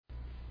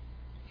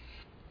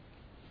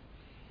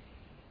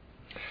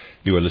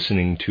You are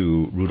listening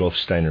to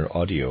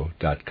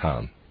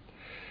RudolfSteinerAudio.com.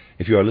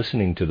 If you are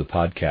listening to the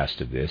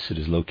podcast of this, it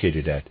is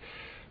located at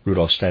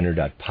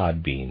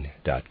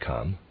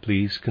rudolfsteiner.podbean.com.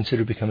 Please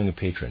consider becoming a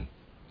patron.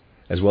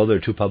 As well, there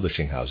are two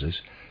publishing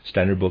houses,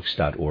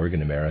 steinerbooks.org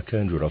in America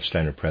and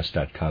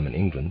rudolfsteinerpress.com in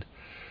England,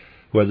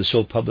 who are the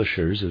sole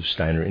publishers of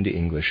Steiner into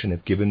English and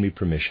have given me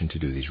permission to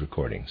do these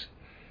recordings.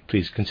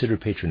 Please consider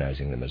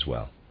patronizing them as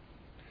well.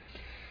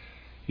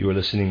 You are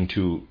listening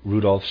to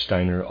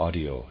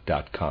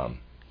RudolfSteinerAudio.com.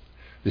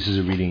 This is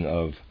a reading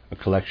of a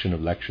collection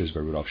of lectures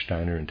by Rudolf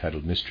Steiner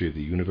entitled Mystery of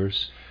the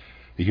Universe,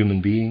 the Human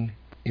Being,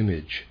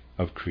 Image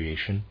of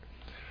Creation,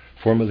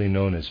 formerly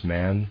known as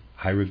Man,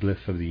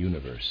 Hieroglyph of the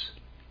Universe.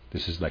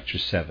 This is Lecture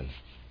 7.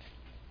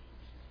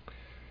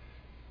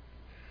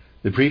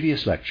 The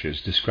previous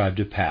lectures described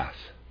a path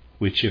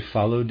which, if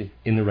followed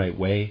in the right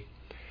way,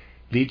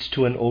 leads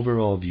to an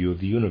overall view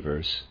of the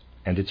universe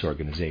and its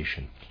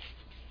organization.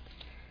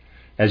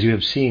 As you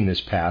have seen,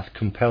 this path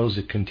compels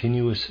a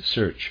continuous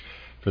search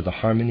for the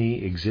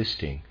harmony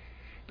existing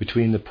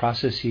between the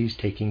processes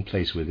taking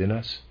place within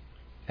us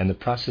and the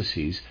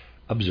processes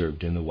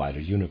observed in the wider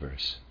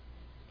universe.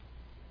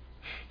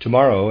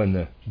 Tomorrow and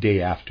the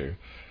day after,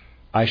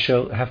 I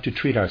shall have to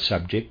treat our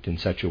subject in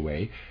such a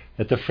way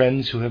that the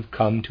friends who have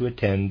come to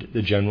attend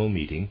the general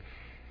meeting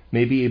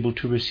may be able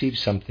to receive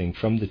something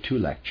from the two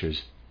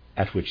lectures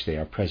at which they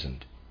are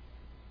present.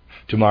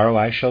 Tomorrow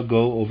I shall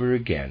go over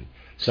again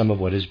some of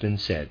what has been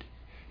said,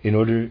 in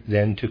order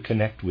then to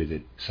connect with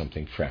it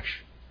something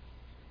fresh.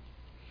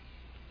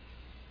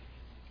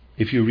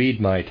 If you read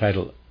my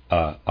title,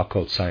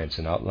 Occult Science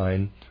and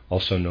Outline,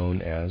 also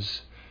known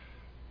as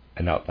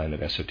An Outline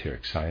of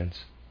Esoteric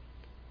Science,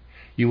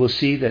 you will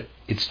see that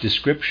its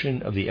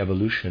description of the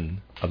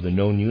evolution of the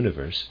known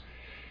universe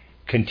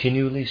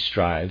continually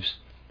strives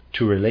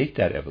to relate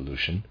that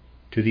evolution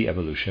to the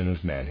evolution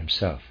of man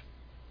himself.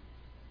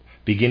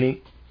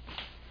 Beginning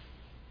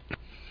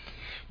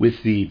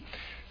with the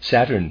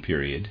Saturn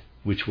period,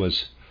 which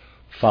was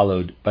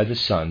followed by the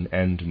Sun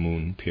and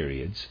Moon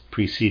periods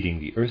preceding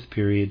the Earth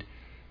period,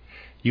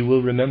 you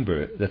will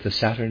remember that the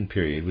Saturn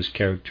period was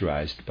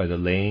characterized by the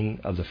laying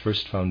of the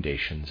first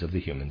foundations of the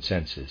human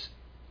senses.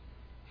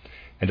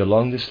 And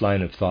along this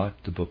line of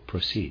thought the book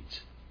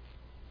proceeds.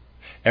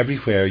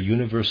 Everywhere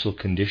universal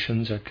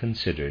conditions are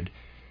considered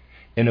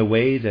in a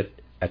way that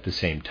at the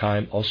same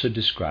time also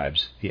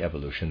describes the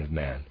evolution of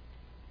man.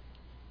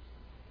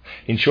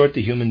 In short,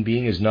 the human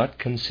being is not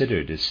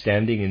considered as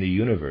standing in the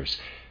universe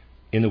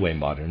in the way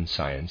modern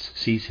science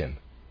sees him,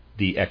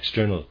 the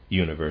external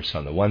universe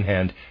on the one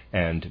hand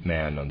and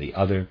man on the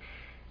other,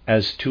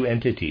 as two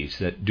entities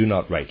that do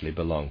not rightly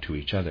belong to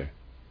each other.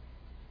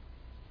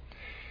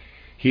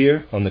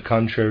 Here, on the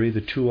contrary,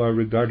 the two are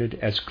regarded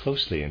as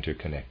closely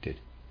interconnected,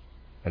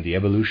 and the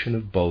evolution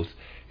of both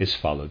is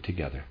followed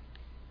together.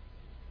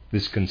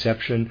 This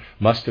conception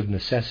must of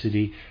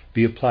necessity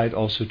be applied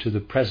also to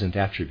the present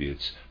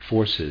attributes,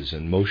 forces,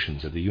 and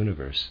motions of the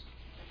universe.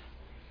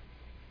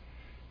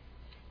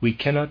 We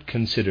cannot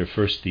consider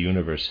first the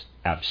universe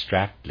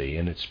abstractly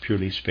in its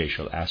purely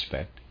spatial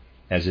aspect,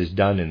 as is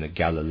done in the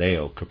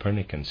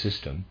Galileo-Copernican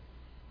system,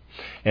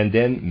 and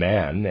then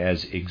man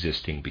as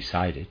existing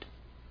beside it.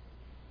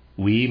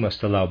 We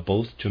must allow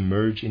both to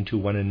merge into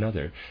one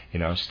another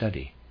in our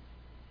study.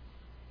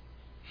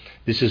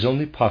 This is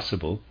only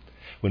possible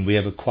when we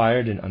have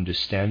acquired an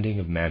understanding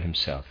of man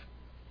himself.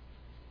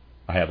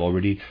 I have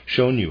already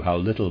shown you how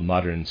little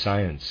modern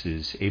science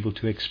is able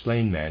to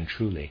explain man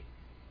truly.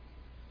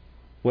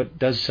 What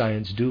does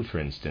science do, for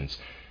instance,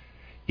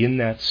 in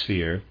that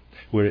sphere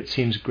where it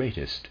seems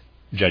greatest,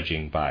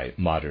 judging by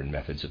modern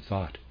methods of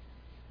thought?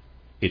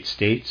 It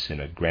states in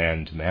a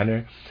grand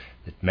manner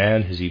that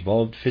man has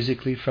evolved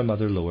physically from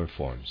other lower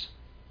forms.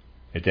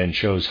 It then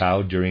shows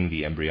how, during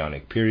the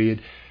embryonic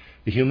period,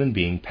 the human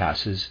being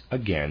passes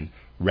again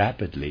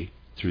rapidly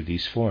through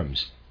these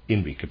forms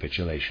in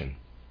recapitulation.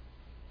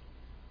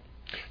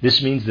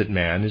 This means that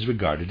man is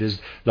regarded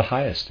as the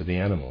highest of the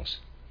animals.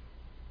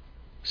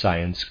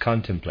 Science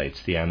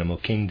contemplates the animal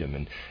kingdom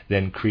and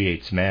then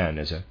creates man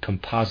as a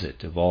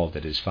composite of all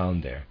that is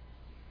found there.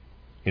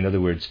 In other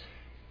words,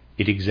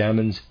 it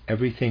examines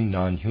everything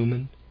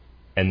non-human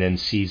and then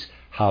sees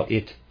how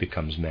it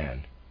becomes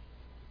man.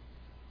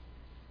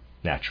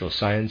 Natural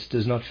science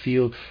does not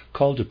feel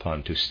called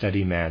upon to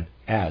study man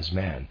as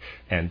man,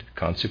 and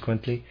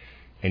consequently,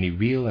 any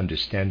real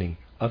understanding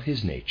of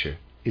his nature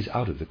is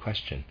out of the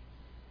question.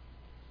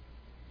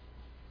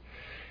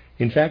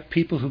 In fact,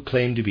 people who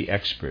claim to be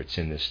experts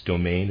in this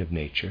domain of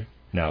nature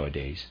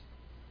nowadays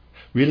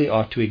really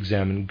ought to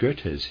examine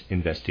Goethe's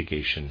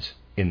investigations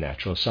in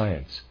natural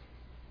science,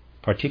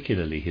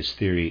 particularly his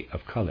theory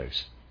of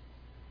colors.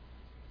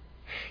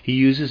 He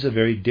uses a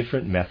very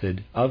different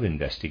method of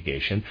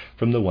investigation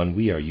from the one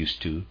we are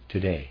used to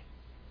today.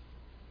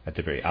 At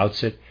the very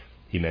outset,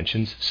 he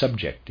mentions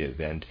subjective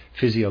and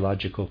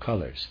physiological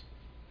colors,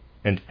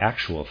 and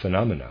actual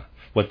phenomena,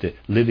 what the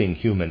living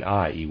human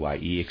eye,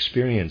 EYE,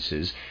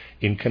 experiences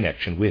in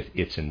connection with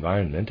its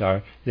environment,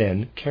 are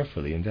then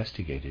carefully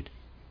investigated.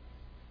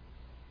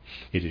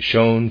 It is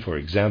shown, for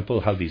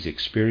example, how these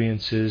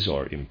experiences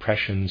or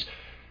impressions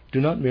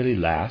do not merely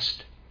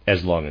last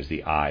as long as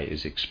the eye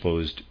is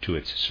exposed to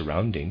its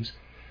surroundings,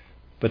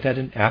 but that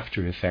an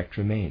after effect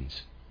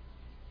remains.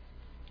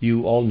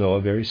 You all know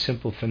a very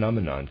simple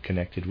phenomenon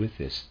connected with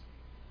this.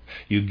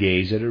 You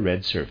gaze at a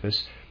red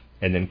surface,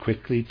 and then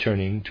quickly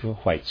turning to a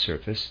white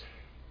surface,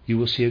 you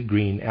will see a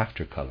green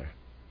aftercolor.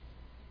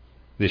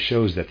 This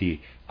shows that the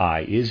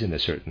eye is, in a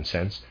certain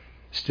sense,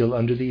 still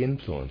under the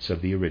influence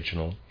of the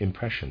original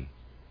impression.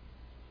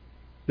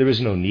 There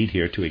is no need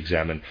here to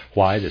examine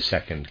why the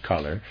second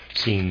color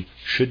seen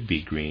should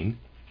be green.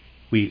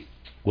 We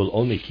will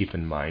only keep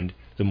in mind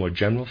the more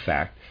general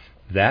fact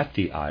that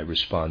the eye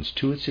responds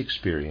to its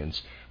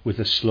experience with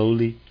a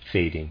slowly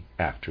fading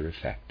after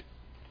effect.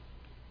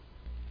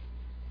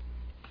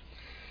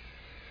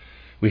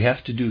 We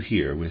have to do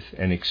here with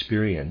an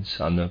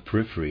experience on the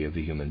periphery of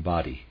the human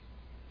body,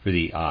 for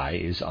the eye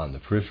is on the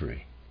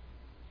periphery.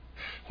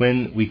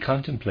 When we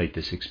contemplate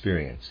this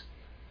experience,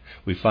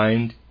 we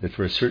find that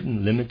for a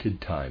certain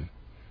limited time,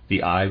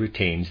 the eye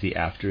retains the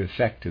after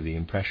effect of the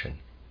impression.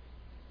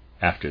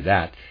 After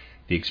that,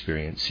 the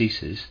experience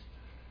ceases,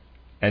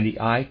 and the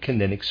eye can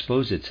then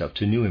expose itself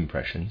to new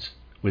impressions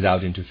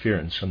without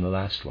interference from the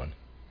last one.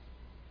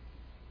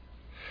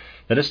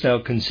 Let us now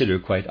consider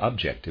quite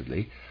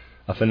objectively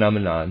a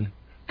phenomenon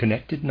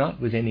connected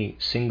not with any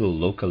single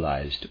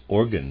localized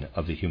organ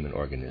of the human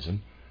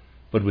organism,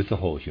 but with the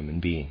whole human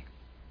being.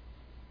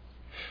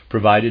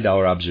 Provided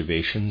our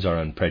observations are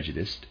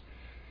unprejudiced,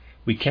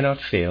 we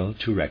cannot fail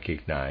to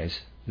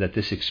recognize that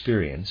this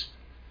experience,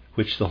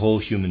 which the whole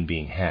human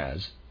being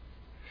has,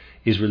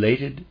 is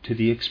related to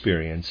the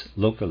experience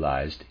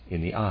localized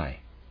in the eye.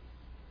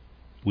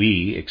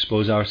 We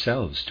expose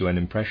ourselves to an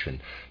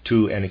impression,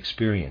 to an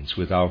experience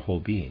with our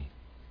whole being.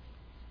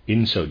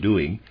 In so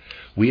doing,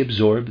 we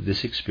absorb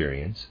this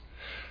experience,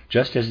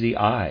 just as the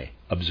eye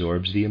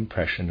absorbs the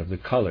impression of the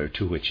color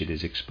to which it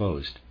is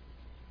exposed.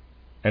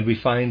 And we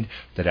find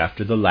that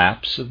after the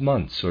lapse of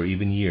months or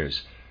even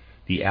years,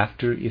 the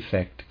after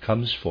effect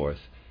comes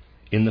forth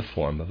in the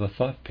form of a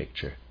thought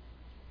picture.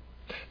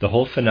 The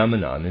whole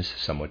phenomenon is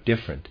somewhat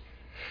different,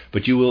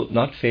 but you will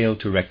not fail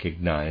to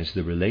recognize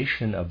the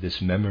relation of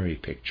this memory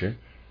picture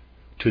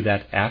to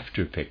that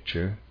after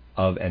picture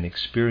of an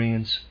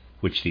experience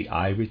which the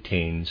eye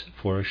retains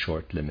for a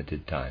short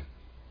limited time.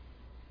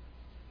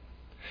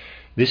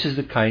 This is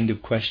the kind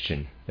of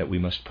question that we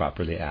must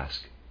properly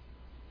ask.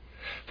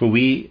 For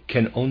we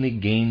can only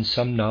gain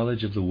some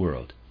knowledge of the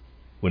world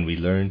when we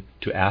learn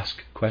to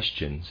ask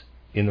questions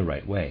in the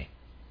right way.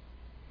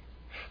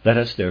 Let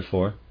us,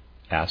 therefore,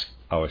 ask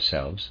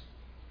ourselves,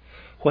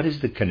 what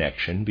is the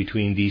connection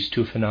between these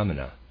two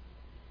phenomena,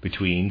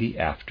 between the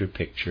after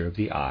picture of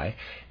the eye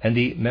and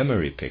the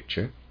memory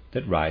picture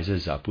that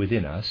rises up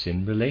within us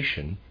in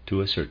relation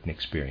to a certain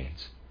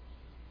experience?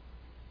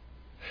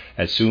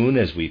 As soon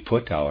as we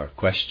put our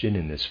question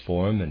in this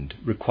form and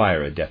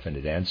require a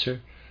definite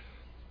answer,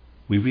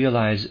 we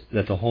realize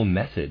that the whole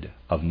method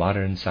of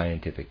modern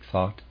scientific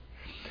thought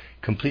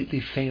completely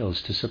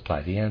fails to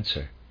supply the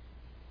answer.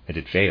 And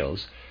it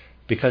fails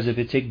because of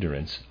its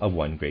ignorance of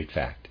one great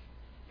fact,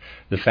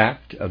 the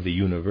fact of the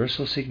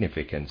universal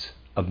significance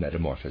of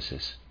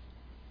metamorphosis.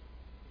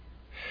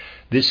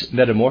 This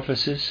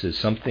metamorphosis is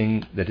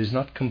something that is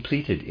not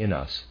completed in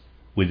us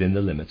within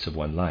the limits of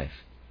one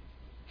life,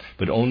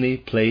 but only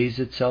plays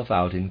itself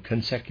out in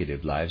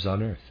consecutive lives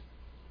on earth.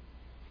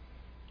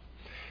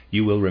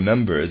 You will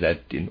remember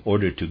that in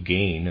order to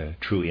gain a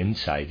true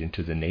insight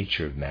into the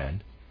nature of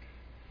man,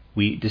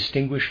 we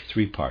distinguish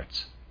three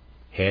parts: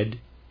 head,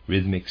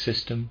 rhythmic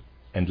system,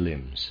 and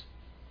limbs.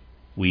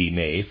 We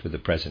may, for the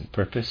present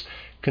purpose,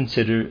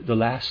 consider the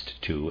last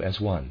two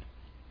as one.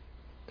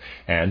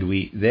 And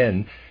we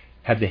then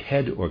have the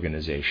head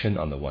organization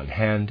on the one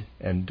hand,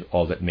 and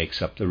all that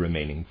makes up the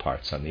remaining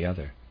parts on the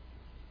other.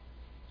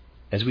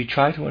 As we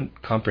try to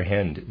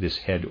comprehend this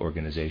head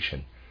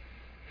organization,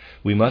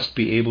 we must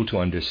be able to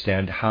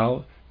understand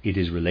how it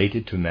is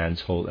related to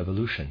man's whole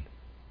evolution.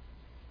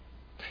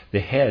 The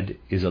head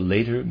is a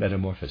later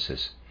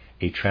metamorphosis,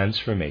 a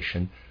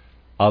transformation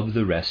of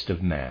the rest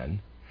of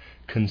man,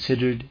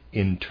 considered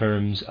in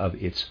terms of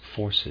its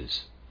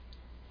forces.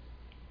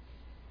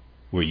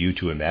 Were you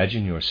to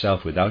imagine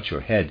yourself without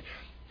your head,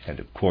 and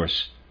of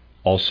course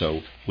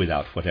also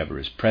without whatever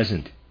is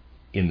present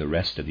in the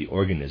rest of the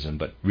organism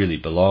but really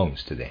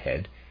belongs to the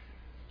head,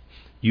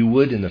 you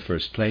would, in the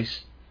first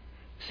place,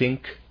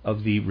 think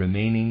of the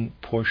remaining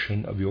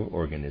portion of your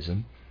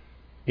organism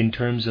in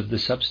terms of the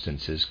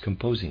substances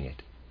composing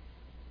it.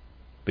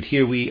 But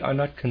here we are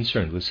not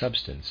concerned with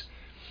substance.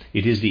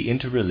 It is the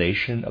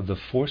interrelation of the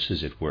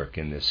forces at work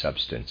in this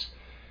substance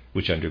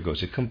which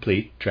undergoes a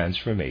complete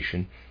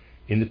transformation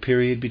in the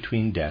period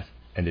between death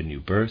and a new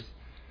birth,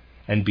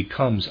 and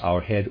becomes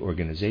our head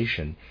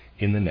organization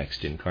in the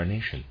next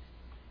incarnation.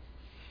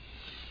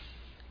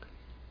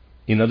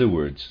 In other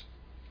words,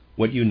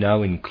 what you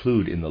now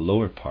include in the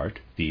lower part,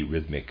 the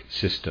rhythmic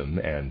system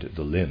and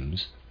the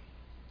limbs,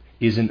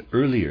 is an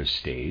earlier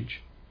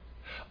stage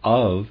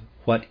of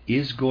what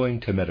is going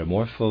to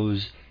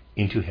metamorphose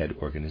into head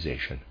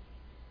organization.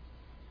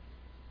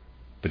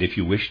 But if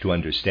you wish to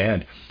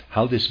understand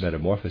how this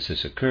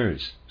metamorphosis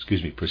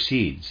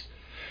proceeds,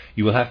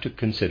 you will have to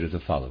consider the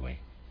following.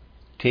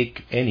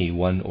 Take any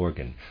one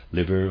organ,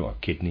 liver or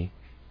kidney,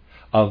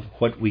 of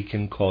what we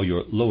can call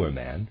your lower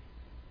man,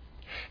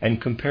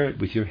 and compare it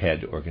with your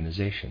head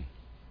organization.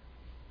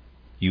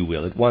 You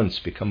will at once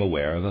become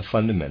aware of a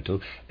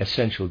fundamental,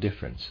 essential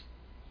difference.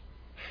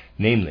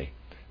 Namely,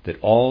 that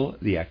all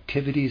the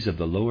activities of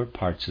the lower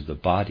parts of the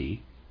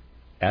body,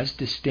 as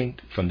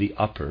distinct from the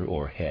upper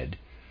or head,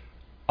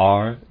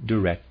 are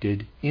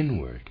directed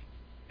inward,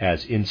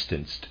 as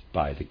instanced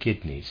by the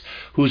kidneys,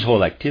 whose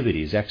whole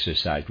activity is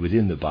exercised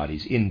within the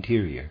body's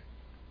interior.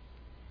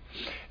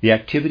 The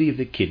activity of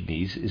the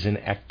kidneys is an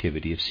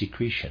activity of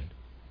secretion.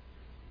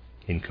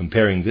 In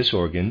comparing this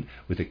organ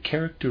with a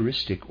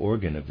characteristic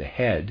organ of the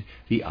head,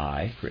 the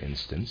eye, for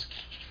instance,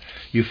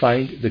 you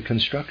find the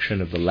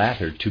construction of the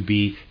latter to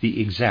be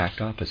the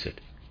exact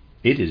opposite.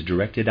 It is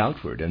directed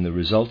outward, and the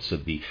results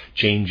of the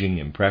changing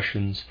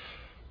impressions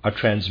are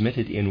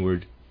transmitted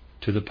inward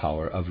to the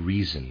power of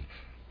reason,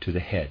 to the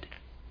head.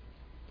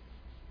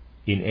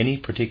 In any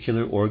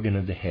particular organ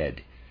of the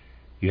head,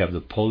 you have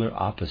the polar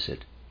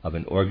opposite of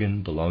an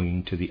organ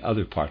belonging to the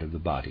other part of the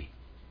body.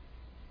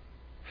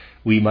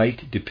 We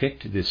might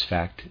depict this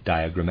fact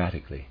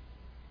diagrammatically.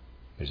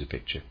 There's a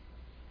picture.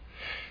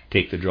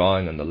 Take the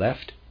drawing on the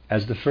left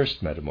as the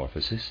first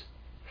metamorphosis,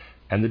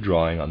 and the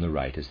drawing on the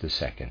right as the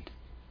second.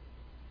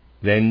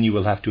 Then you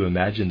will have to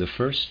imagine the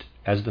first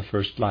as the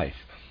first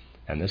life,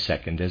 and the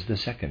second as the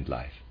second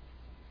life.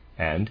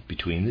 And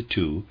between the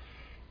two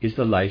is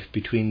the life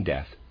between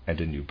death and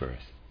a new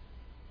birth.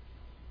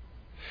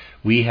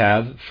 We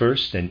have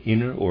first an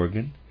inner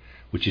organ,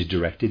 which is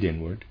directed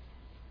inward,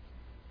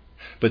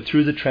 but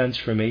through the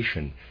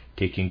transformation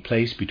taking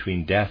place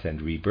between death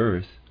and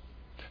rebirth,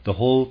 the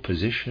whole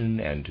position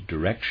and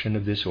direction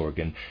of this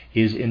organ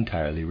is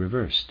entirely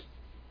reversed.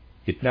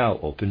 It now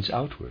opens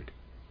outward,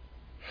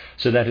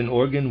 so that an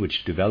organ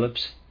which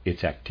develops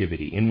its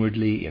activity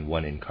inwardly in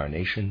one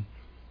incarnation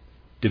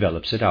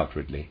develops it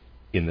outwardly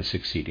in the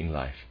succeeding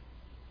life.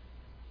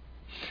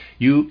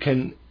 You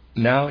can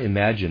now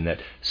imagine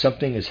that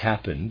something has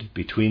happened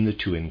between the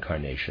two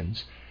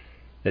incarnations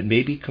that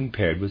may be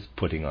compared with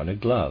putting on a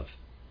glove,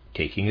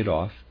 taking it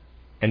off,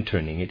 and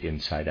turning it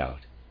inside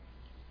out.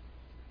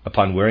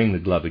 Upon wearing the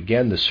glove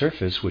again, the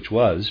surface, which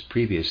was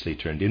previously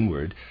turned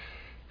inward,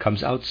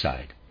 comes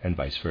outside, and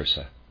vice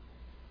versa.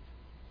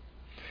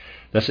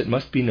 Thus it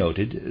must be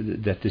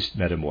noted that this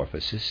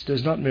metamorphosis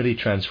does not merely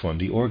transform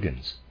the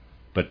organs,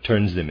 but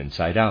turns them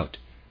inside out.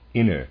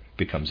 Inner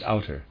becomes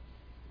outer.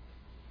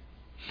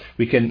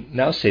 We can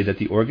now say that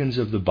the organs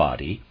of the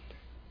body,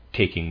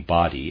 taking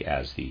body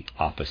as the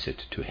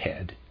opposite to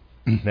head,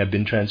 have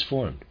been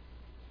transformed,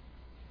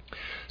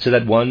 so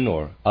that one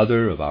or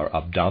other of our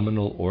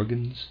abdominal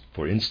organs,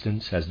 for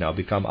instance, has now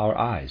become our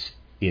eyes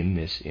in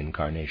this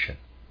incarnation.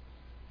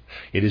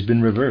 It has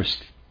been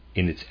reversed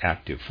in its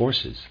active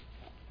forces,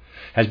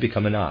 has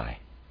become an eye,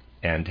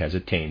 and has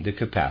attained the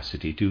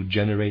capacity to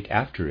generate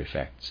after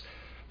effects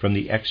from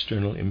the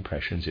external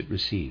impressions it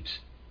receives.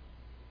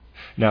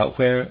 Now,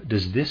 where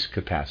does this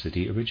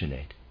capacity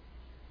originate?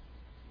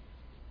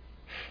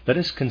 Let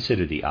us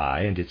consider the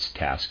eye and its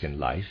task in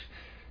life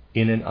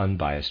in an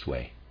unbiased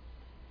way.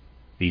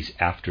 These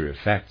after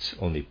effects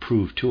only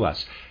prove to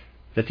us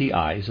that the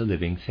eye is a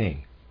living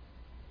thing.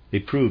 They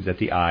prove that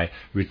the eye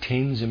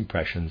retains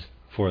impressions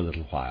for a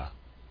little while.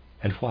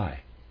 And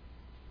why?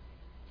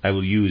 I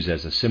will use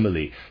as a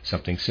simile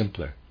something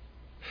simpler.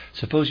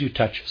 Suppose you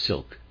touch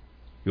silk.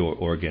 Your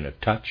organ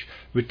of touch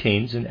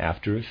retains an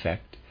after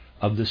effect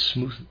of the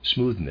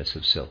smoothness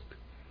of silk.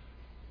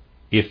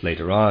 If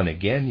later on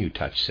again you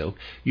touch silk,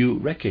 you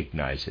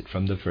recognize it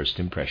from the first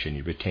impression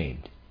you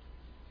retained.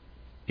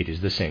 It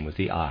is the same with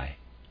the eye.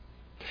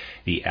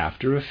 The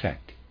after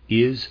effect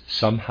is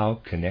somehow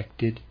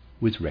connected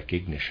with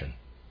recognition.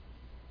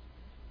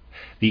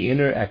 The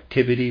inner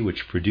activity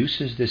which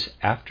produces this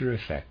after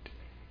effect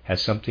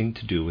has something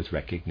to do with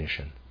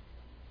recognition.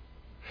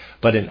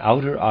 But an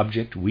outer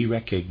object we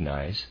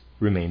recognize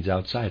remains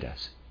outside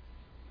us.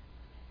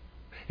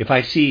 If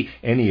I see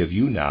any of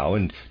you now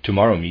and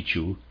tomorrow meet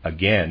you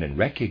again and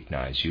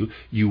recognize you,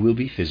 you will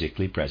be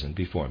physically present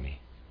before me.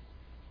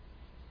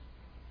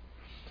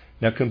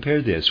 Now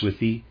compare this with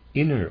the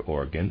inner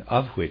organ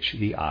of which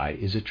the eye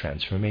is a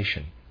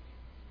transformation,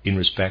 in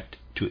respect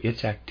to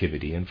its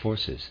activity and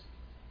forces.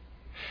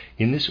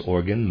 In this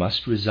organ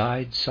must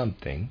reside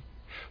something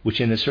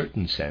which in a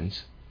certain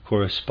sense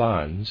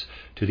corresponds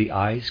to the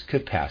eye's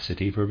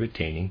capacity for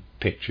retaining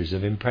pictures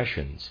of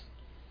impressions,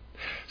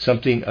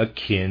 something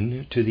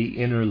akin to the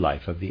inner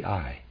life of the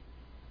eye.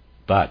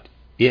 But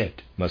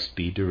it must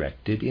be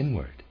directed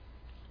inward.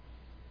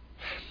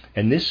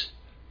 And this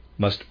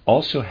must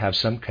also have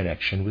some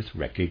connection with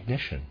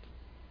recognition.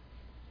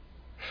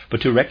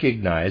 But to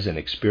recognize an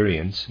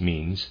experience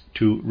means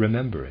to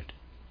remember it.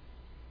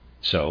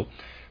 So,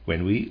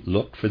 when we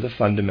look for the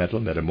fundamental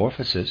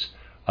metamorphosis,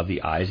 of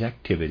the eye's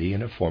activity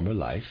in a former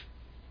life,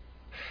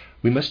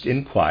 we must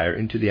inquire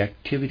into the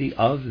activity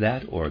of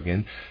that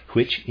organ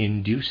which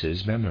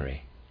induces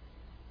memory.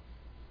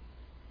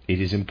 It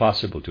is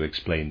impossible to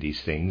explain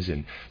these things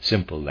in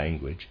simple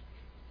language,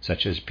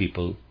 such as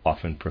people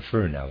often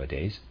prefer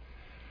nowadays,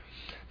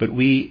 but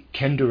we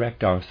can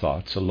direct our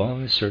thoughts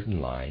along a certain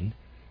line,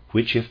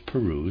 which if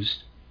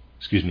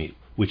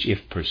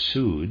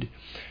pursued,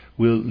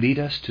 will lead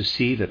us to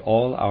see that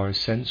all our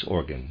sense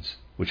organs,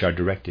 which are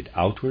directed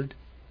outward,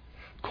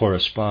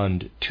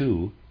 correspond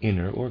to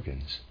inner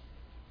organs,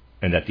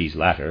 and that these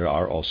latter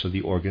are also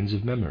the organs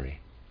of memory.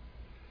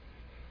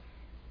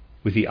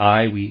 With the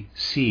eye we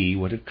see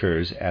what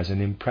occurs as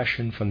an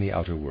impression from the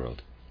outer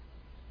world,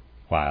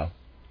 while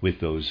with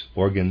those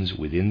organs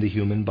within the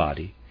human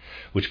body,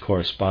 which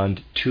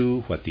correspond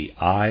to what the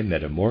eye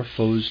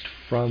metamorphosed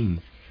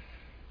from,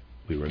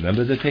 we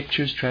remember the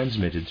pictures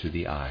transmitted through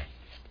the eye.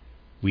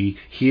 We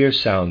hear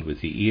sound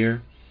with the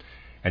ear,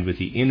 and with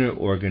the inner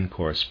organ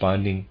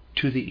corresponding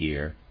to the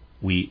ear,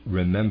 we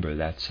remember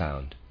that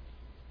sound.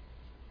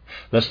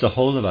 Thus the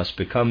whole of us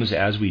becomes,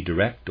 as we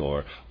direct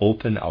or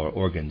open our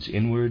organs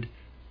inward,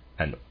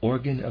 an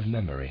organ of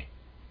memory.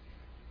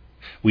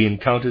 We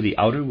encounter the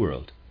outer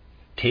world,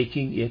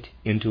 taking it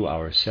into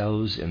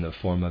ourselves in the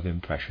form of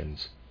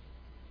impressions.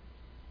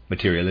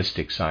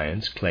 Materialistic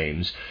science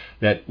claims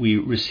that we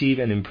receive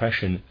an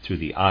impression through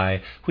the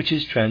eye, which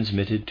is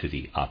transmitted to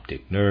the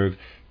optic nerve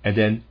and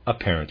then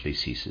apparently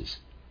ceases.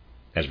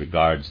 As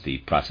regards the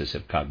process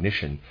of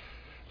cognition,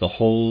 the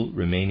whole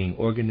remaining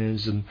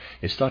organism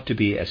is thought to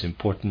be as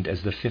important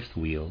as the fifth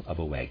wheel of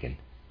a wagon.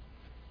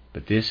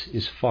 But this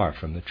is far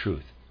from the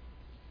truth.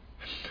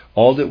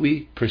 All that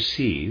we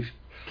perceive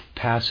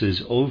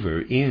passes over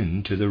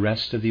into the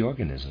rest of the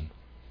organism.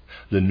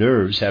 The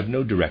nerves have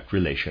no direct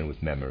relation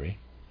with memory.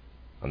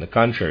 On the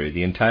contrary,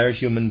 the entire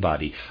human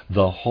body,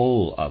 the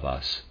whole of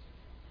us,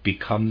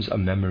 becomes a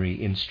memory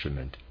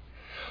instrument,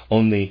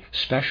 only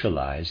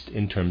specialized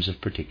in terms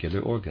of particular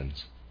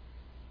organs.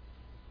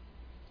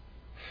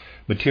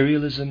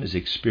 Materialism is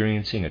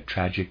experiencing a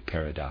tragic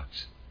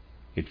paradox.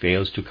 It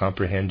fails to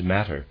comprehend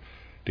matter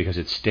because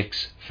it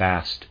sticks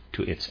fast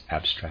to its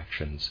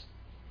abstractions.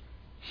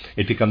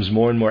 It becomes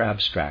more and more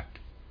abstract.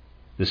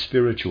 The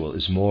spiritual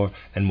is more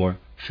and more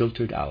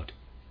filtered out.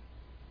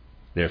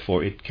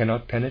 Therefore it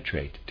cannot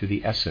penetrate to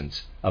the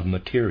essence of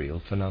material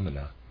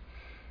phenomena,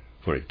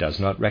 for it does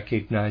not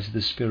recognize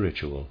the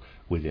spiritual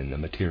within the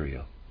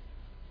material.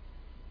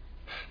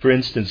 For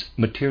instance,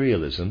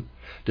 materialism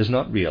does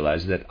not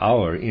realize that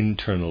our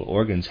internal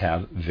organs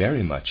have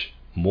very much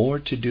more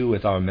to do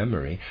with our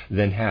memory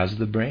than has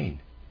the brain,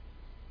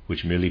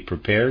 which merely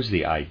prepares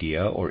the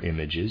idea or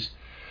images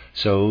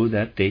so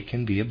that they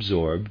can be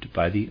absorbed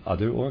by the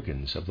other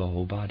organs of the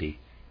whole body.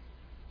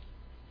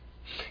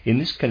 In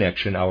this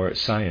connection, our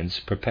science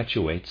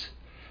perpetuates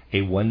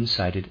a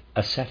one-sided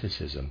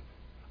asceticism,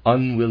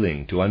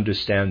 unwilling to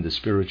understand the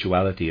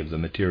spirituality of the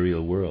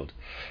material world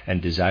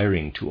and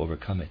desiring to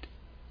overcome it.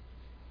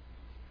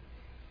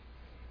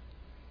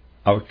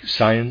 Our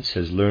science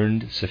has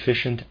learned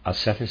sufficient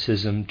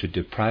asceticism to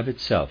deprive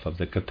itself of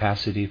the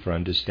capacity for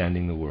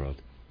understanding the world.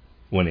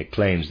 When it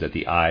claims that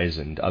the eyes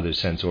and other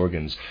sense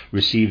organs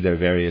receive their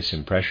various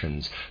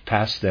impressions,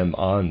 pass them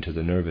on to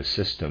the nervous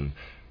system,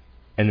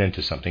 and then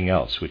to something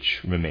else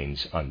which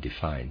remains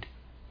undefined.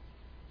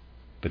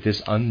 But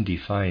this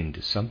undefined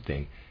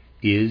something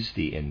is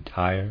the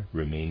entire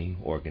remaining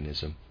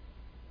organism.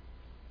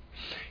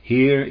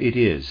 Here it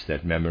is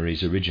that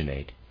memories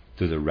originate,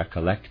 through the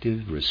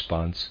recollective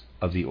response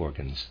of the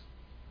organs.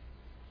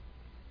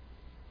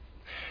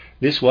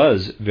 This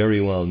was very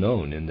well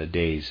known in the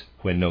days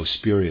when no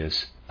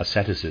spurious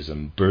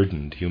asceticism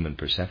burdened human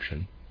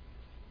perception.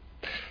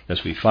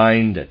 Thus we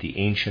find that the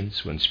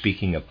ancients, when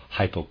speaking of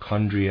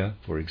hypochondria,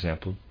 for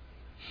example,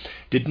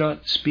 did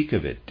not speak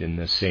of it in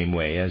the same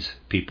way as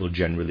people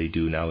generally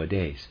do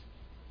nowadays.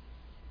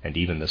 And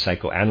even the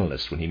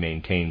psychoanalyst, when he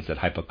maintains that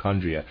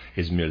hypochondria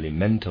is merely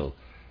mental,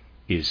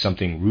 is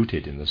something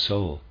rooted in the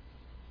soul.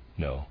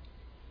 No.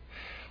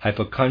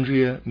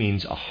 Hypochondria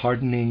means a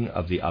hardening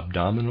of the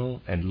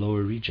abdominal and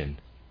lower region.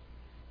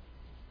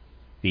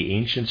 The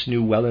ancients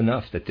knew well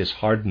enough that this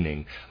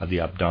hardening of the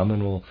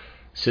abdominal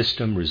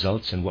system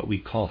results in what we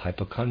call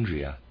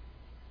hypochondria,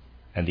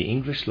 and the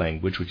English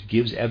language, which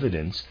gives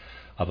evidence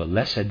of a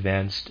less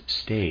advanced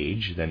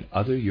stage than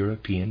other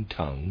European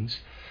tongues,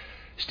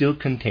 still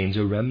contains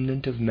a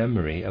remnant of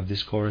memory of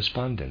this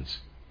correspondence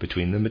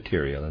between the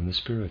material and the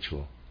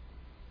spiritual.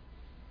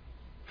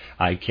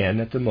 I can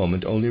at the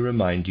moment only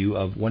remind you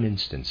of one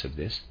instance of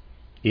this.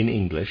 In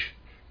English,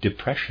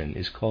 depression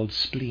is called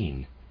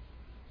spleen.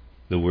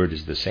 The word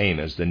is the same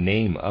as the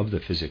name of the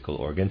physical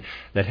organ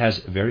that has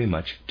very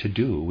much to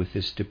do with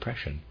this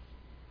depression.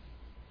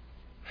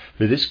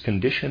 For this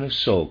condition of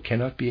soul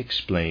cannot be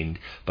explained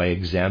by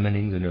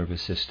examining the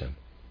nervous system.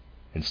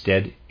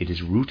 Instead, it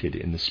is rooted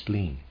in the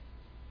spleen.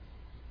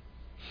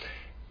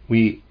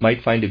 We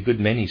might find a good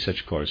many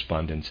such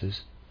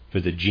correspondences,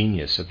 for the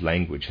genius of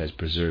language has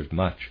preserved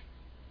much.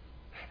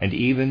 and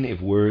even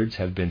if words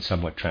have been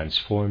somewhat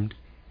transformed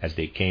as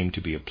they came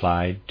to be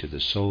applied to the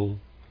soul,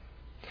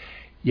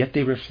 yet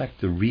they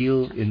reflect the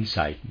real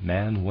insight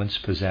man once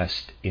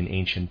possessed in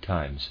ancient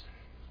times,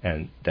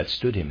 and that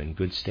stood him in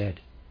good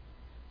stead.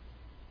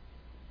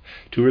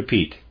 To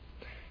repeat,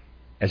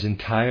 as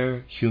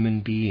entire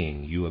human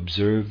being, you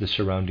observe the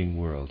surrounding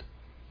world,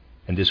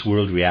 and this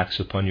world reacts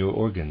upon your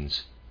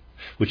organs,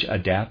 which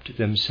adapt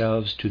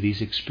themselves to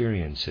these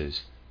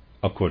experiences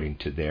according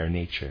to their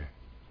nature.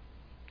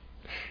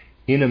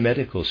 In a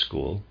medical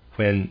school,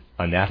 when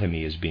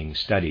anatomy is being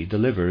studied, the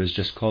liver is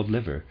just called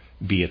liver,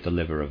 be it the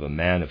liver of a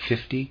man of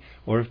 50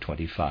 or of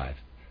 25,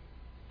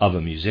 of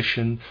a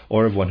musician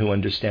or of one who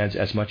understands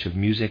as much of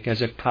music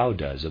as a cow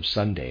does of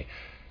Sunday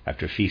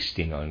after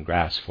feasting on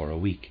grass for a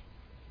week.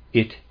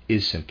 It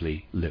is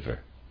simply liver.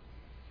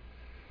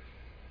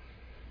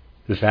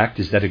 The fact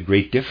is that a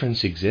great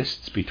difference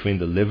exists between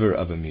the liver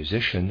of a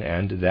musician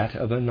and that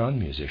of a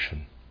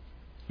non-musician,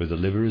 for the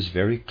liver is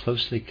very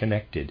closely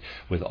connected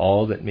with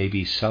all that may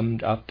be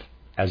summed up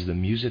as the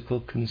musical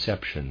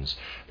conceptions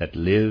that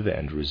live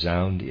and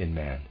resound in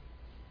man.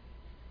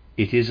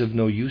 It is of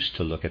no use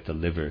to look at the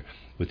liver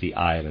with the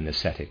eye of an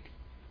ascetic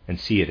and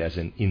see it as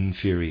an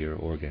inferior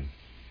organ.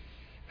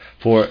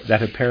 For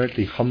that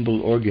apparently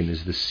humble organ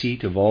is the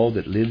seat of all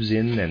that lives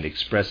in and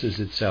expresses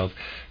itself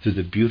through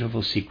the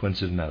beautiful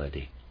sequence of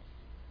melody.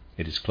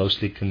 It is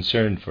closely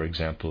concerned, for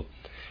example,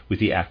 with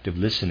the act of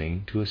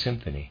listening to a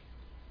symphony.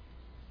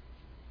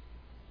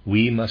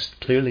 We must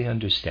clearly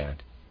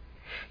understand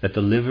that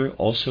the liver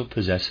also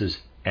possesses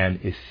an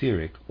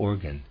etheric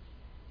organ.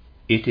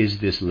 It is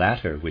this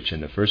latter which,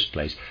 in the first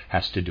place,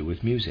 has to do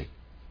with music.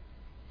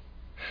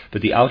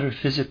 But the outer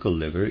physical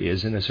liver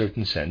is, in a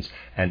certain sense,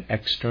 an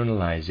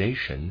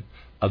externalization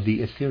of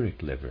the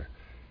etheric liver,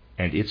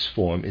 and its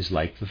form is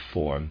like the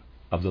form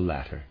of the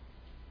latter.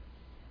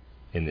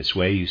 In this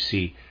way, you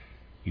see,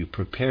 you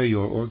prepare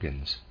your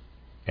organs,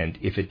 and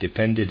if it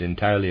depended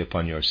entirely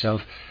upon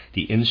yourself,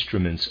 the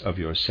instruments of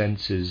your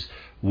senses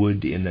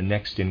would, in the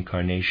next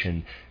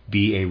incarnation,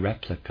 be a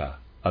replica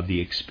of the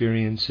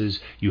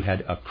experiences you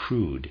had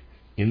accrued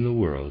in the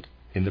world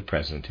in the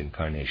present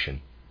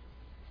incarnation.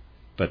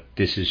 But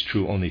this is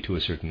true only to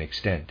a certain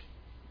extent.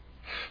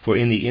 For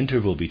in the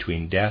interval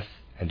between death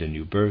and a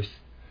new birth,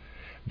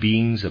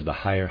 beings of the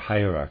higher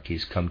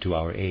hierarchies come to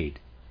our aid,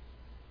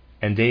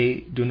 and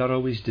they do not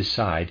always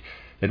decide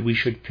that we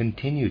should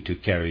continue to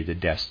carry the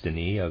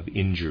destiny of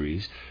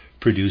injuries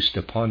produced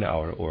upon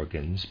our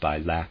organs by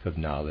lack of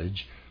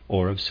knowledge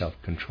or of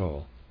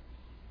self-control.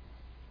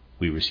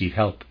 We receive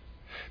help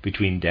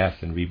between death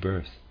and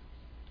rebirth,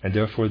 and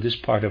therefore this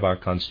part of our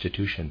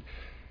constitution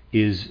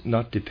is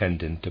not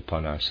dependent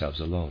upon ourselves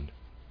alone.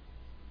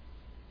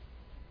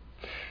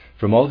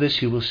 From all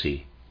this you will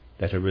see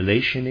that a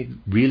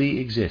relation really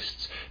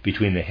exists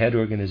between the head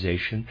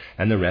organization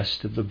and the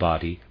rest of the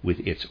body with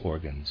its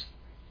organs.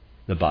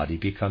 The body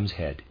becomes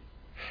head,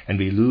 and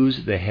we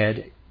lose the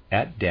head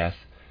at death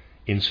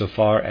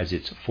insofar as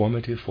its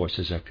formative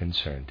forces are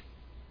concerned.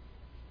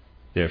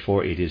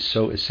 Therefore it is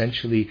so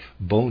essentially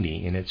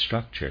bony in its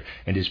structure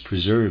and is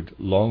preserved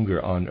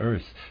longer on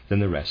earth than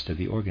the rest of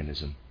the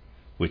organism,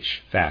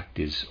 which fact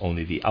is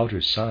only the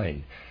outer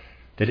sign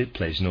that it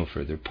plays no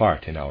further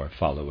part in our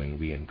following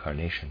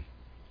reincarnation,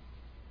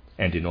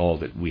 and in all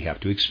that we have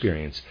to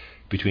experience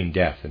between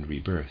death and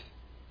rebirth.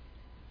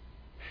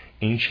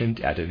 Ancient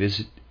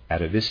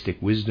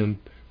atavistic wisdom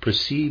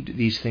perceived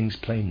these things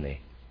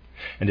plainly,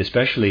 and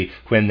especially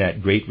when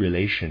that great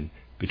relation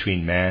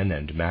between man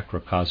and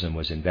macrocosm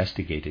was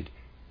investigated,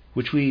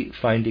 which we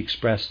find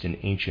expressed in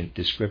ancient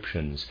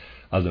descriptions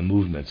of the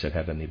movements of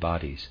heavenly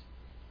bodies.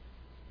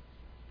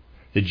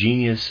 The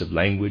genius of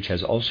language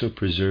has also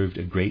preserved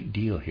a great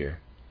deal here.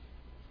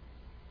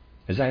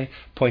 As I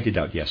pointed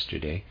out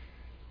yesterday,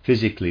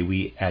 physically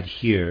we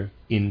adhere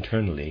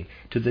internally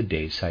to the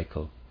day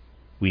cycle.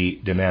 We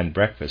demand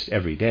breakfast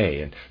every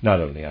day and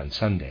not only on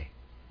Sunday.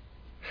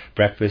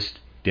 Breakfast,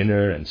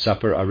 dinner, and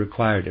supper are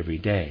required every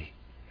day,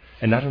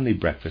 and not only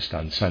breakfast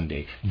on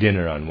Sunday,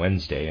 dinner on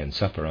Wednesday, and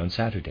supper on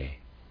Saturday.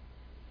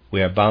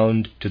 We are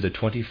bound to the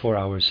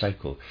 24-hour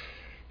cycle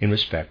in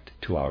respect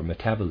to our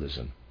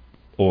metabolism,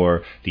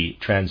 or the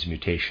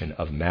transmutation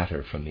of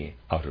matter from the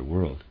outer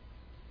world.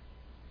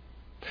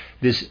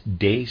 This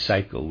day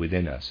cycle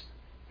within us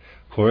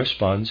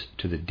corresponds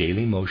to the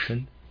daily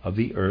motion of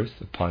the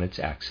earth upon its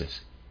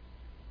axis.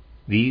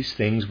 These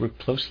things were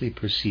closely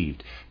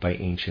perceived by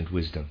ancient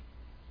wisdom.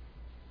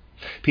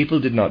 People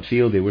did not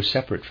feel they were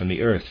separate from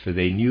the earth, for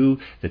they knew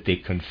that they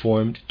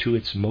conformed to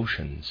its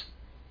motions.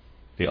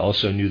 They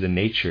also knew the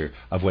nature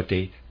of what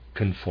they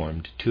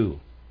conformed to.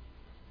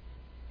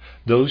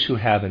 Those who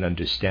have an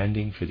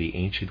understanding for the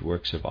ancient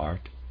works of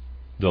art,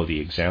 though the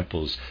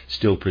examples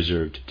still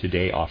preserved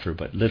today offer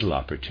but little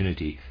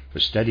opportunity for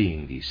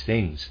studying these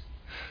things,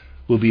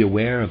 will be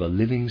aware of a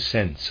living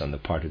sense on the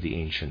part of the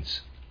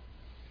ancients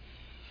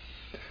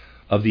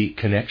of the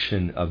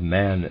connection of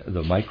man,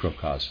 the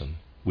microcosm,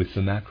 with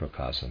the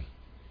macrocosm.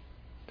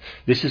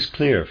 This is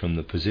clear from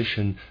the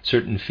position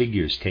certain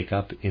figures take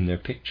up in their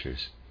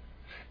pictures,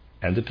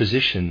 and the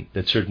position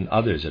that certain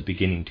others are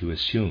beginning to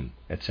assume,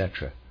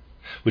 etc.,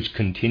 which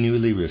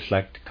continually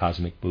reflect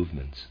cosmic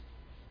movements.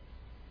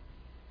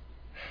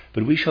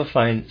 But we shall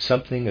find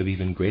something of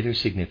even greater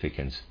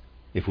significance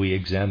if we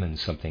examine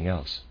something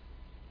else.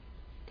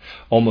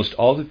 Almost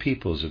all the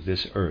peoples of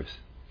this earth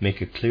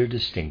make a clear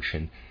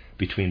distinction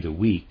between the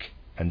week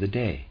and the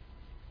day.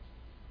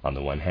 On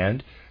the one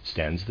hand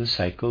stands the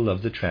cycle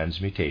of the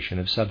transmutation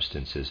of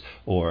substances,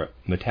 or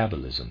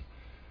metabolism,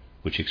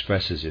 which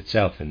expresses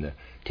itself in the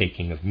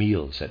taking of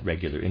meals at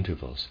regular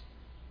intervals.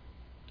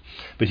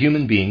 But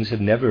human beings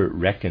have never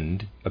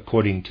reckoned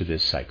according to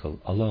this cycle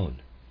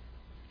alone,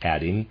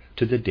 adding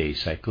to the day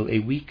cycle a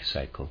week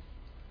cycle.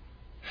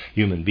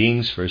 Human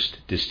beings first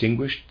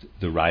distinguished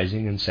the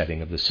rising and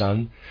setting of the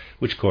sun,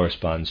 which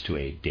corresponds to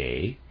a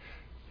day.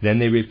 Then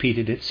they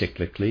repeated it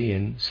cyclically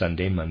in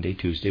Sunday, Monday,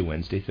 Tuesday,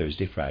 Wednesday,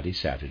 Thursday, Friday,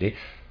 Saturday,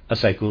 a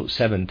cycle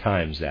 7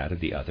 times that of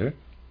the other,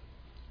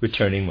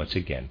 returning once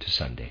again to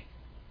Sunday.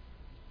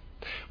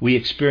 We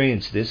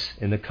experience this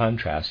in the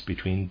contrast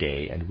between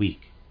day and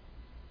week.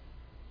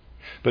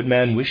 But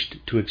man wished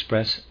to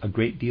express a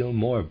great deal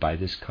more by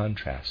this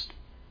contrast.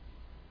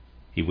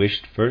 He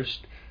wished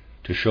first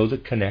to show the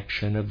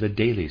connection of the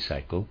daily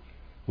cycle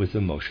with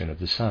the motion of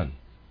the sun.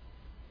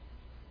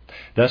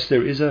 Thus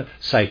there is a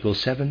cycle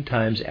 7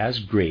 times as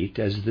great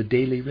as the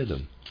daily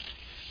rhythm,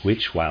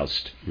 which,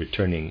 whilst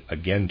returning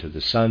again to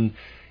the sun,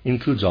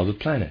 includes all the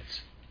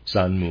planets,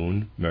 Sun,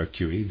 Moon,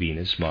 Mercury,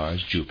 Venus,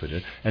 Mars,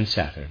 Jupiter, and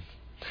Saturn.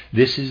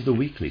 This is the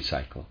weekly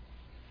cycle.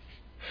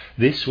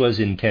 This was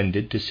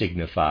intended to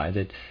signify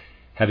that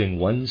having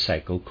one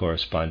cycle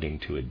corresponding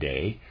to a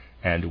day,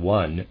 and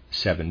one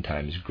 7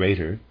 times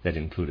greater that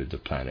included the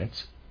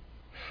planets,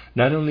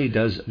 not only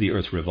does the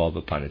earth revolve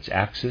upon its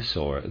axis,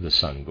 or the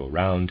sun go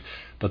round,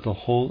 but the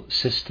whole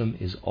system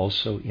is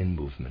also in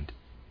movement.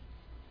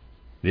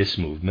 This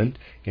movement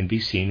can be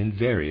seen in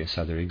various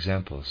other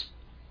examples.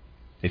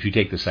 If you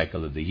take the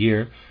cycle of the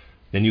year,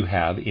 then you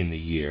have in the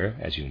year,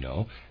 as you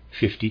know,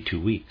 52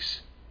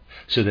 weeks,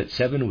 so that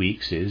 7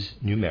 weeks is,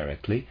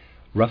 numerically,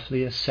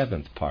 roughly a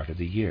 7th part of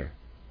the year.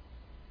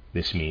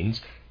 This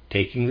means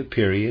taking the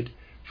period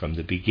from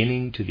the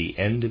beginning to the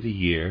end of the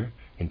year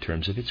in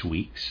terms of its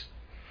weeks,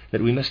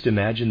 that we must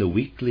imagine the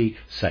weekly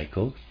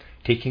cycle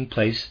taking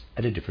place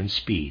at a different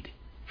speed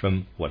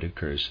from what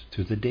occurs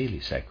through the daily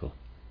cycle.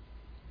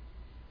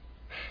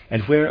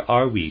 And where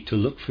are we to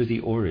look for the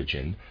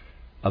origin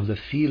of the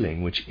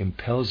feeling which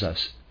impels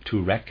us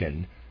to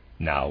reckon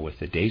now with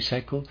the day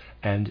cycle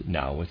and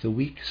now with the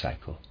week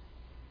cycle?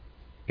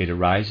 It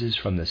arises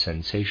from the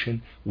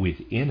sensation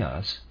within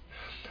us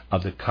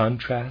of the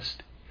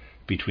contrast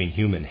between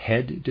human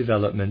head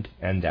development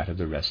and that of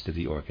the rest of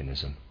the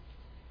organism.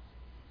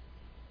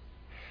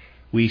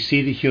 We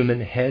see the human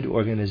head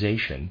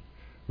organization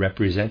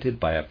represented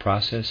by a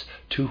process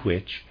to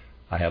which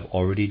I have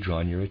already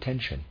drawn your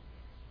attention,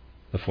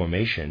 the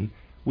formation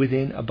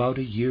within about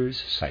a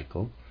year's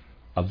cycle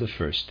of the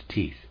first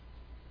teeth.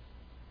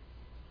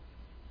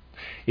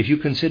 If you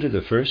consider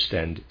the first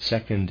and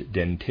second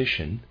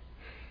dentition,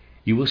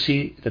 you will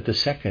see that the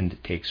second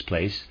takes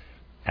place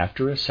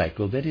after a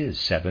cycle that is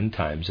 7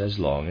 times as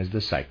long as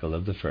the cycle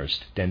of the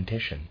first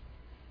dentition.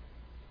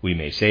 We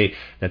may say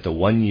that the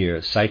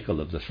 1-year cycle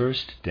of the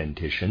first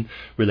dentition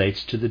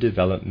relates to the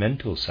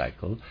developmental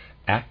cycle,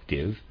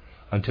 active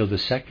until the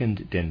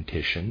second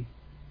dentition,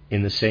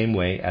 in the same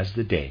way as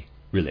the day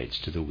relates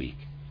to the week.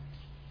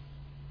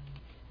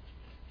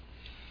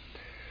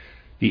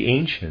 The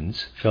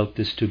ancients felt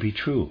this to be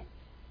true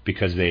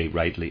because they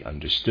rightly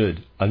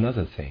understood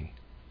another thing.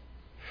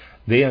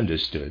 They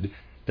understood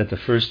that the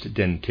first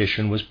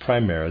dentition was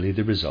primarily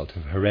the result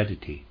of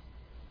heredity.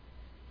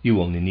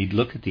 You only need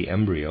look at the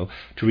embryo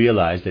to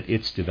realize that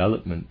its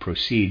development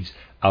proceeds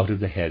out of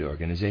the head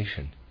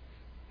organization,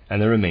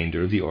 and the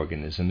remainder of the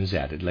organism is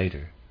added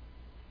later.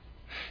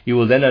 You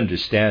will then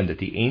understand that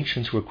the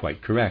ancients were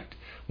quite correct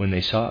when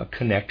they saw a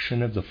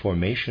connection of the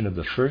formation of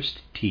the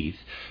first teeth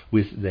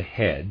with the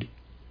head,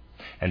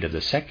 and of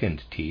the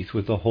second teeth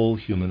with the whole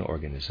human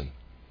organism.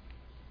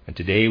 And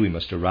today we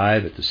must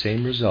arrive at the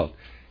same result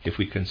if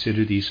we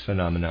consider these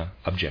phenomena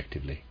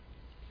objectively.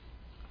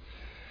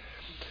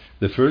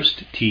 The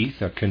first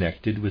teeth are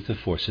connected with the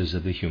forces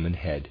of the human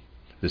head,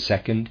 the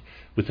second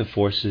with the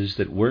forces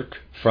that work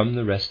from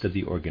the rest of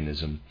the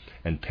organism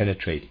and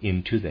penetrate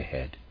into the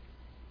head.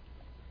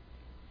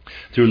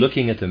 Through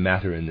looking at the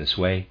matter in this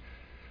way,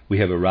 we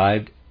have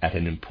arrived at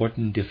an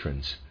important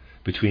difference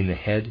between the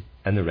head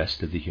and the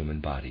rest of the human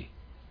body.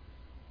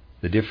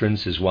 The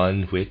difference is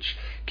one which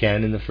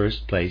can in the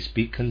first place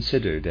be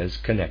considered as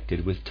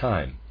connected with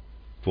time,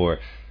 for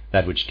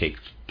that which takes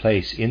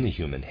place in the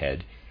human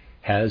head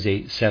has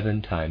a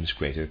 7 times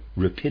greater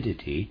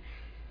rapidity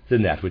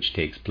than that which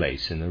takes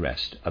place in the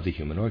rest of the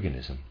human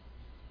organism.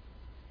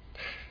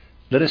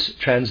 Let us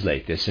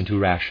translate this into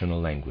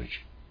rational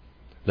language.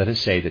 Let us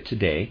say that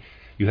today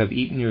you have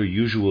eaten your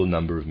usual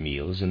number of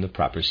meals in the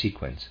proper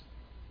sequence.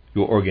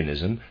 Your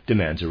organism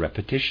demands a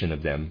repetition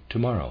of them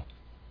tomorrow.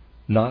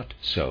 Not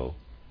so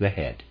the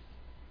head.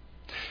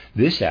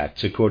 This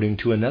acts according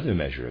to another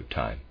measure of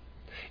time.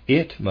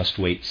 It must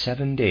wait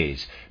 7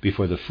 days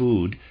before the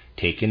food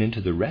taken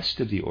into the rest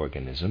of the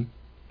organism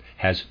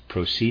has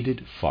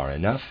proceeded far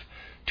enough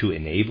to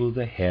enable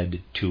the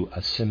head to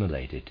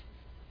assimilate it.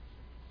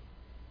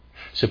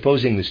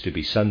 Supposing this to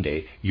be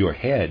Sunday, your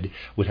head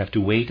would have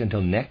to wait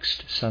until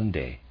next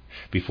Sunday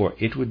before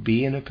it would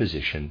be in a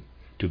position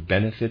to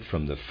benefit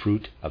from the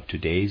fruit of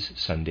today's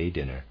Sunday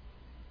dinner.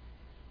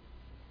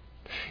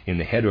 In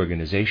the head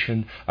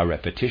organization, a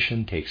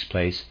repetition takes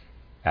place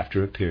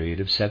after a period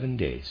of 7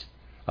 days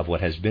of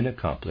what has been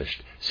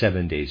accomplished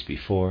 7 days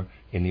before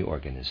in the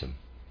organism.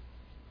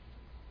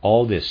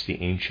 All this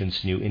the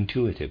ancients knew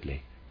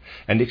intuitively,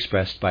 and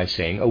expressed by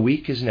saying a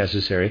week is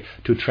necessary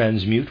to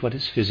transmute what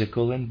is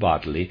physical and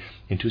bodily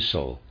into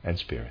soul and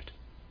spirit.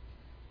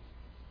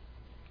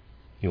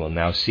 You will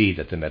now see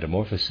that the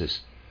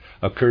metamorphosis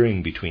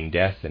occurring between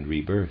death and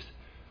rebirth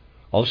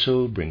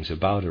also brings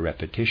about a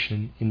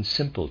repetition in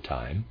simple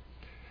time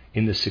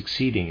in the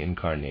succeeding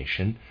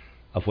incarnation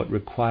of what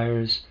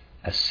requires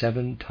a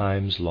 7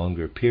 times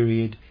longer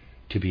period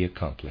to be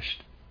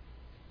accomplished.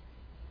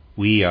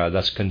 We are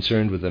thus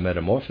concerned with a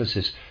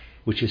metamorphosis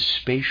which is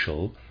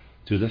spatial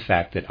through the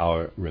fact that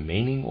our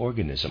remaining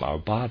organism, our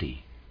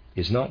body,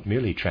 is not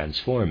merely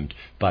transformed,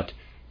 but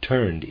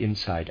turned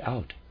inside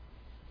out,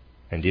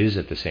 and is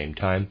at the same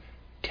time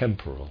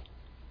temporal,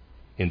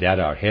 in that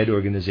our head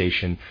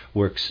organization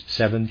works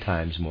 7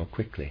 times more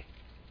quickly.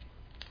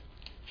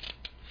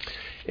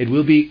 It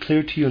will be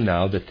clear to you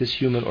now that this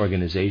human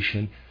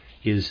organization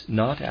is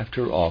not,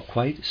 after all,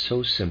 quite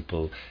so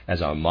simple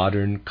as our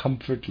modern,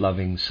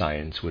 comfort-loving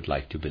science would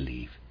like to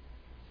believe.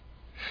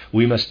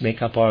 We must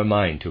make up our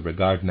mind to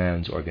regard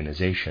man's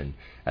organization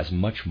as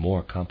much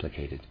more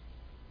complicated.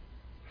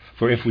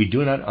 For if we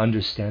do not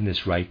understand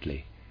this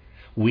rightly,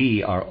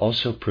 we are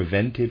also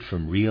prevented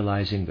from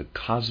realizing the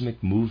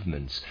cosmic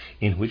movements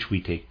in which we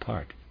take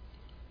part.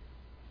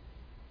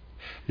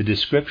 The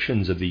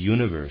descriptions of the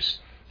universe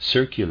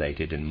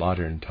circulated in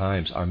modern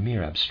times are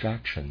mere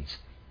abstractions,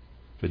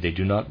 for they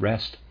do not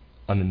rest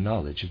on a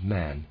knowledge of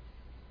man.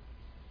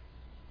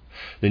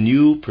 The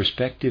new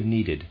perspective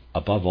needed,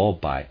 above all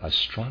by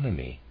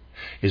astronomy,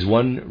 is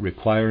one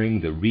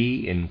requiring the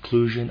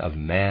re-inclusion of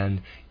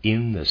man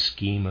in the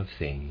scheme of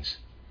things,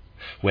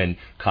 when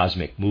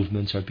cosmic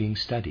movements are being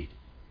studied.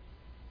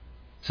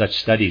 Such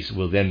studies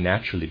will then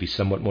naturally be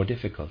somewhat more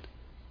difficult.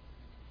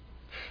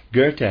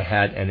 Goethe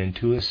had an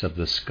intuition of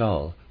the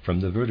skull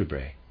from the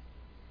vertebrae.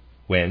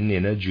 When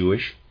in a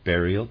Jewish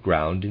burial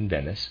ground in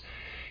Venice,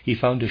 he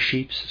found a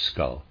sheep's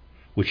skull,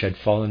 which had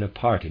fallen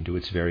apart into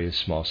its various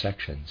small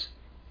sections.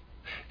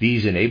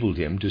 These enabled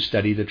him to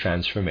study the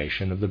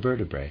transformation of the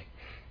vertebrae,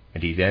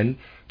 and he then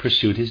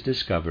pursued his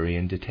discovery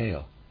in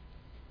detail.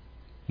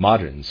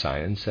 Modern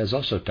science has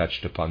also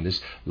touched upon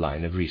this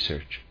line of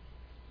research.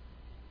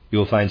 You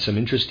will find some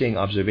interesting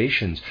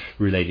observations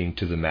relating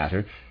to the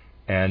matter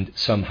and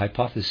some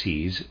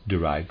hypotheses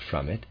derived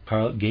from it,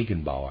 Carl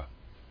Gegenbauer.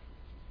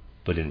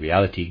 But in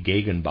reality,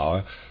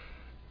 Gegenbauer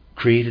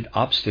created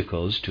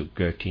obstacles to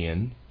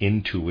Goethean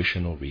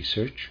intuitional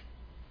research,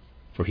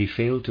 for he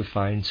failed to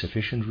find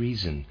sufficient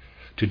reason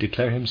to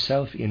declare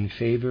himself in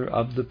favor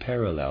of the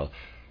parallel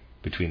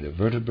between the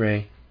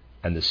vertebrae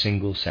and the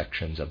single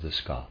sections of the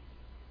skull.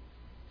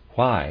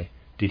 Why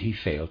did he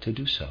fail to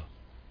do so?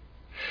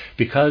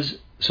 Because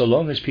so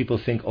long as people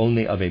think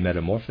only of a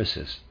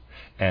metamorphosis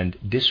and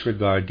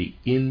disregard the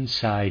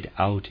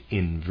inside-out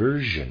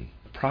inversion,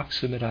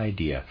 approximate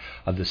idea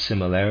of the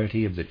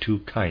similarity of the two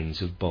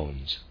kinds of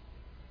bones.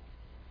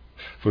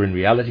 For in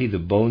reality the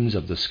bones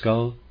of the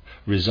skull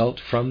result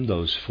from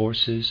those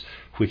forces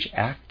which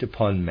act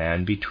upon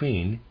man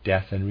between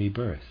death and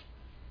rebirth,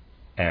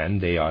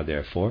 and they are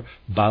therefore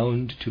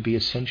bound to be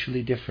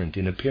essentially different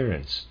in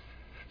appearance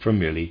from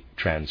merely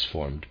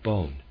transformed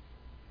bone.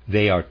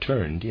 They are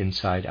turned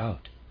inside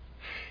out.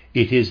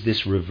 It is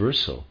this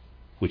reversal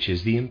which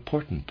is the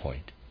important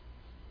point.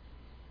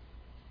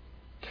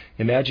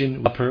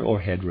 Imagine upper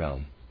or head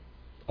realm.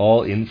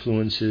 All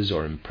influences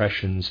or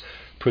impressions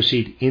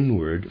proceed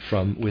inward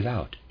from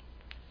without.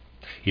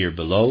 Here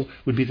below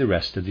would be the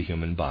rest of the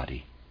human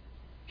body.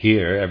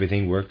 Here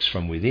everything works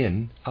from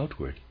within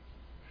outward,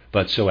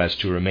 but so as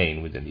to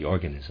remain within the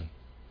organism.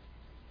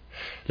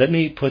 Let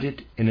me put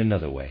it in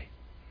another way.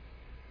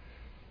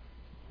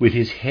 With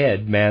his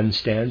head, man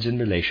stands in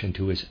relation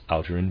to his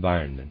outer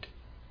environment,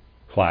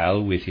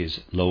 while with his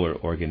lower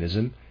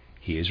organism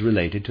he is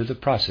related to the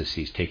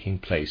processes taking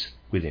place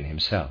within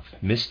himself.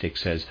 Mystic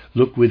says,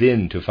 look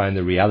within to find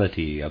the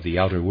reality of the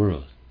outer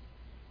world.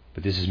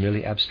 But this is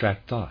merely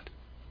abstract thought.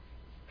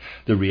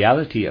 The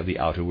reality of the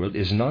outer world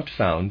is not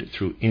found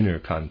through inner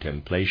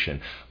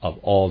contemplation of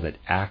all that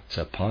acts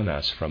upon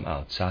us from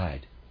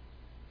outside.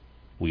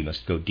 We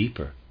must go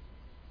deeper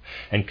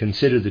and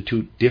consider the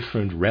two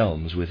different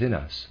realms within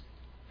us,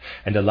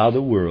 and allow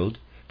the world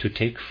to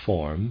take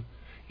form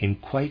in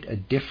quite a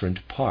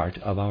different part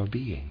of our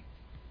being.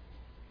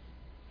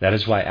 That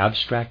is why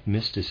abstract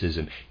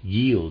mysticism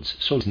yields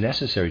so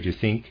necessary to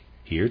think,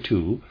 here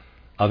too,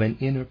 of an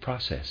inner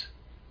process,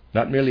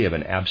 not merely of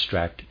an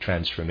abstract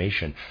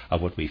transformation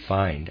of what we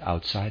find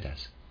outside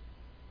us.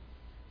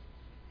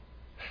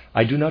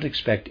 I do not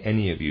expect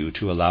any of you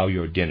to allow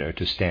your dinner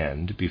to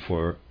stand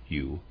before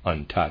you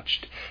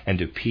untouched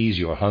and appease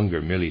your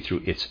hunger merely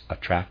through its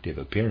attractive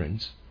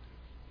appearance.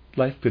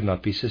 Life could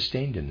not be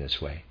sustained in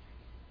this way.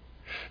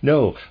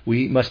 No,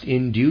 we must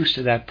induce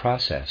that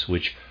process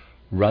which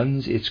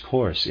runs its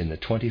course in the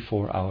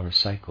 24-hour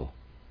cycle,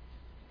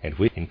 and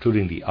which,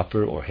 including the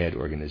upper or head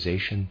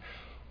organization,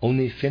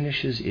 only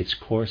finishes its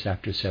course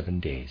after 7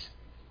 days.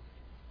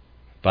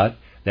 But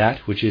that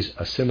which is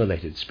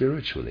assimilated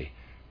spiritually,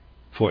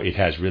 for it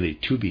has really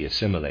to be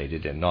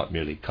assimilated and not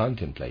merely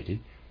contemplated,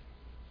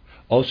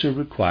 also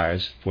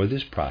requires for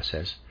this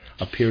process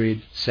a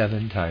period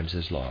 7 times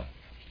as long.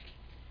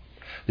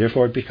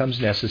 Therefore it becomes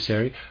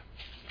necessary,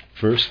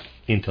 first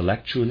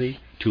intellectually,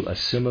 to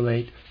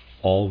assimilate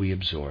all we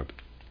absorb.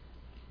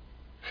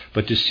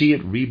 But to see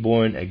it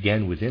reborn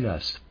again within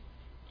us,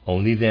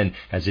 only then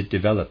has it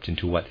developed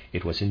into what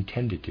it was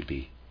intended to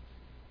be.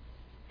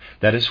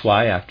 That is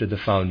why, after the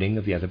founding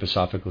of the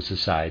Anthroposophical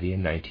Society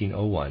in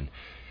 1901,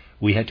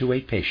 we had to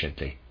wait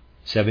patiently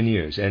 7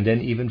 years and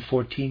then even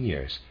 14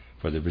 years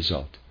for the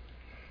result.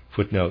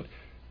 Footnote: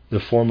 the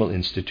formal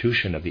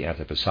institution of the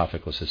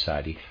Anthroposophical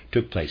Society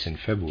took place in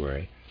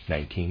February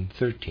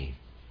 1913.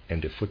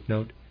 End of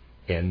footnote.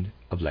 End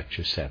of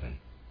Lecture 7.